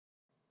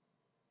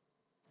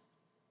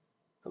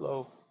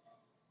Hello.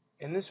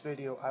 In this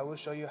video, I will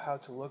show you how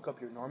to look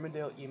up your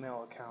Normandale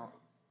email account,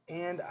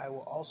 and I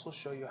will also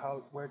show you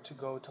where to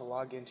go to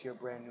log into your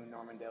brand new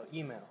Normandale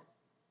email.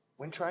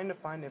 When trying to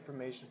find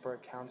information for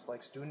accounts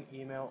like student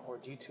email or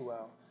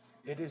D2L,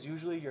 it is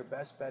usually your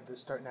best bet to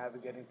start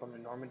navigating from the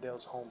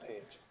Normandale's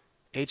homepage.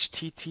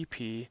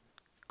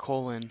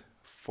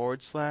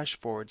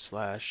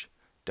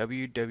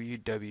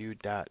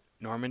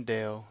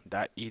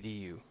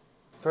 http://www.normandale.edu.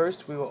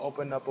 First, we will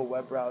open up a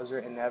web browser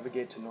and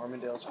navigate to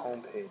Normandale's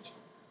homepage.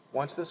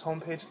 Once this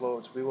homepage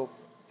loads, we will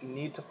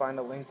need to find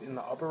a link in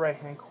the upper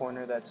right-hand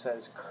corner that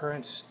says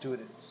Current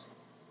Students.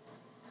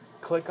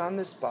 Click on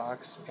this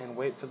box and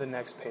wait for the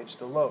next page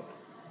to load.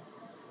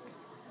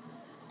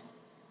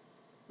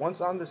 Once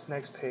on this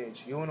next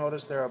page, you will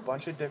notice there are a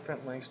bunch of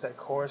different links that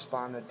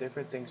correspond to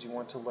different things you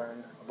want to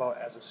learn about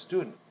as a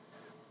student.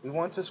 We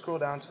want to scroll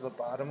down to the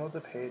bottom of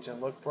the page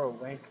and look for a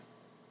link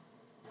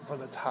for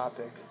the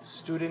topic,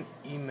 Student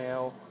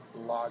Email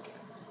Login.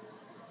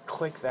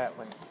 Click that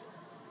link.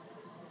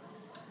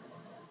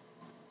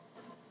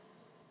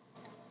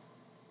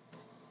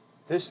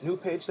 This new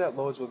page that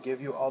loads will give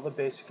you all the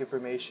basic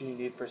information you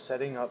need for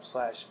setting up /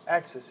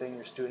 accessing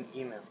your student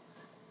email.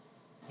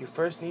 You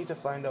first need to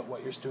find out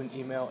what your student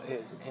email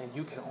is, and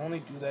you can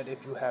only do that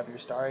if you have your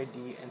star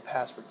ID and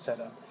password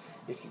set up.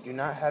 If you do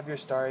not have your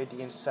star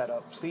ID and set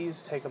up,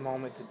 please take a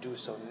moment to do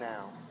so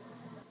now.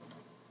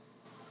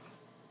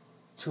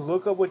 To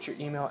look up what your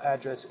email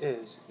address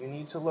is, you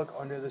need to look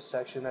under the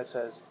section that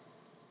says,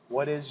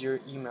 "What is your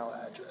email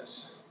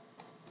address?"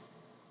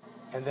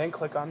 And then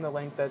click on the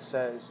link that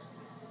says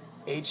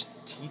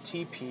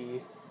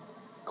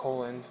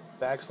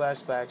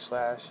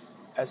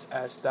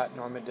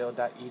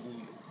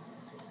http://ss.normandale.edu.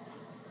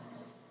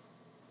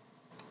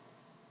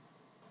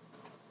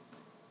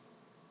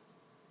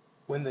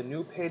 When the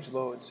new page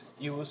loads,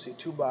 you will see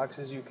two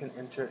boxes you can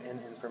enter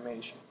in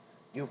information.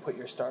 You will put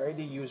your star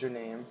ID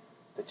username,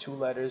 the 2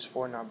 letters,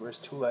 4 numbers,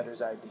 2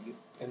 letters ID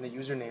in the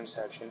username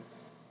section,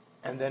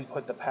 and then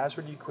put the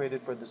password you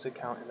created for this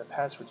account in the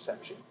password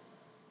section.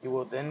 You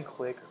will then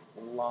click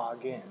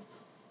Login.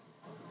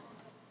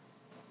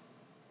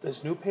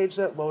 This new page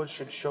that loads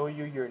should show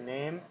you your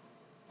name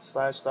 /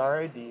 star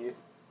ID,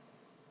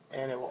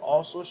 and it will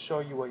also show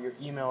you what your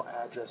email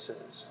address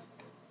is.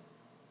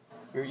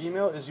 Your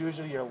email is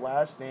usually your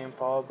last name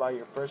followed by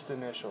your first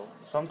initial,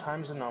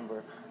 sometimes a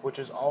number, which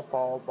is all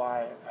followed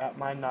by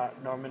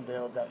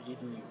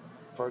 @my.normandale.edu.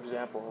 For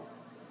example,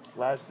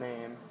 last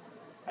name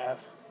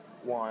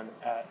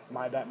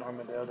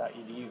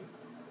f1@my.normandale.edu.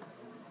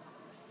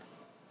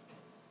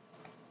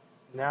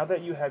 Now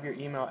that you have your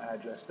email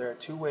address, there are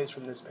 2 ways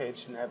from this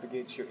page to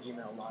navigate to your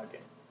email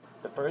login.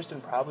 The first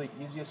and probably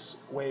easiest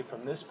way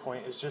from this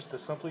point is just to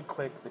simply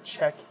click the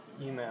Check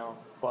Email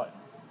button.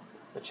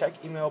 The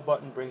Check Email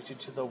button brings you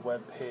to the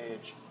web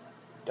page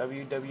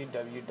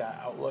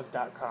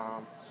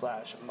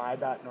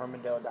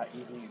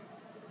www.outlook.com/my.normandale.edu.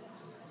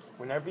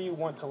 Whenever you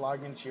want to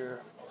log into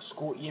your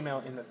school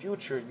email in the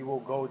future, you will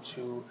go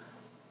to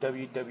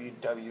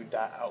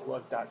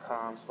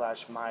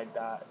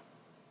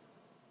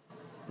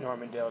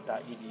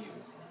www.outlook.com/my.normandale.edu.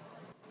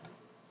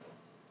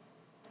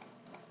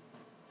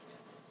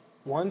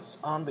 Once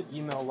on the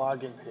email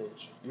login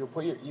page, you'll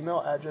put your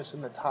email address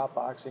in the top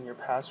box and your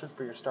password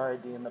for your star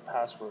ID in the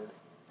password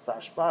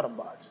 / bottom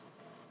box.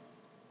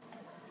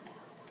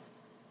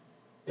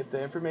 If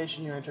the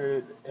information you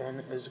entered in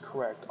is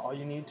correct, all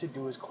you need to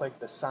do is click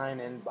the sign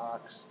in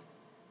box.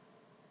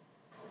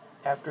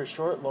 After a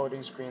short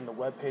loading screen, the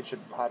web page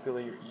should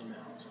populate your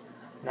emails.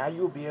 Now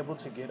you will be able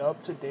to get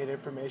up-to-date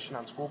information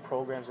on school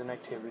programs and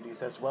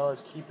activities, as well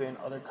as keep in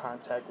other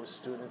contact with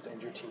students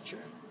and your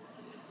teacher.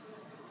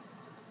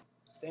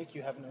 Thank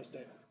you. Have a nice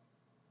day.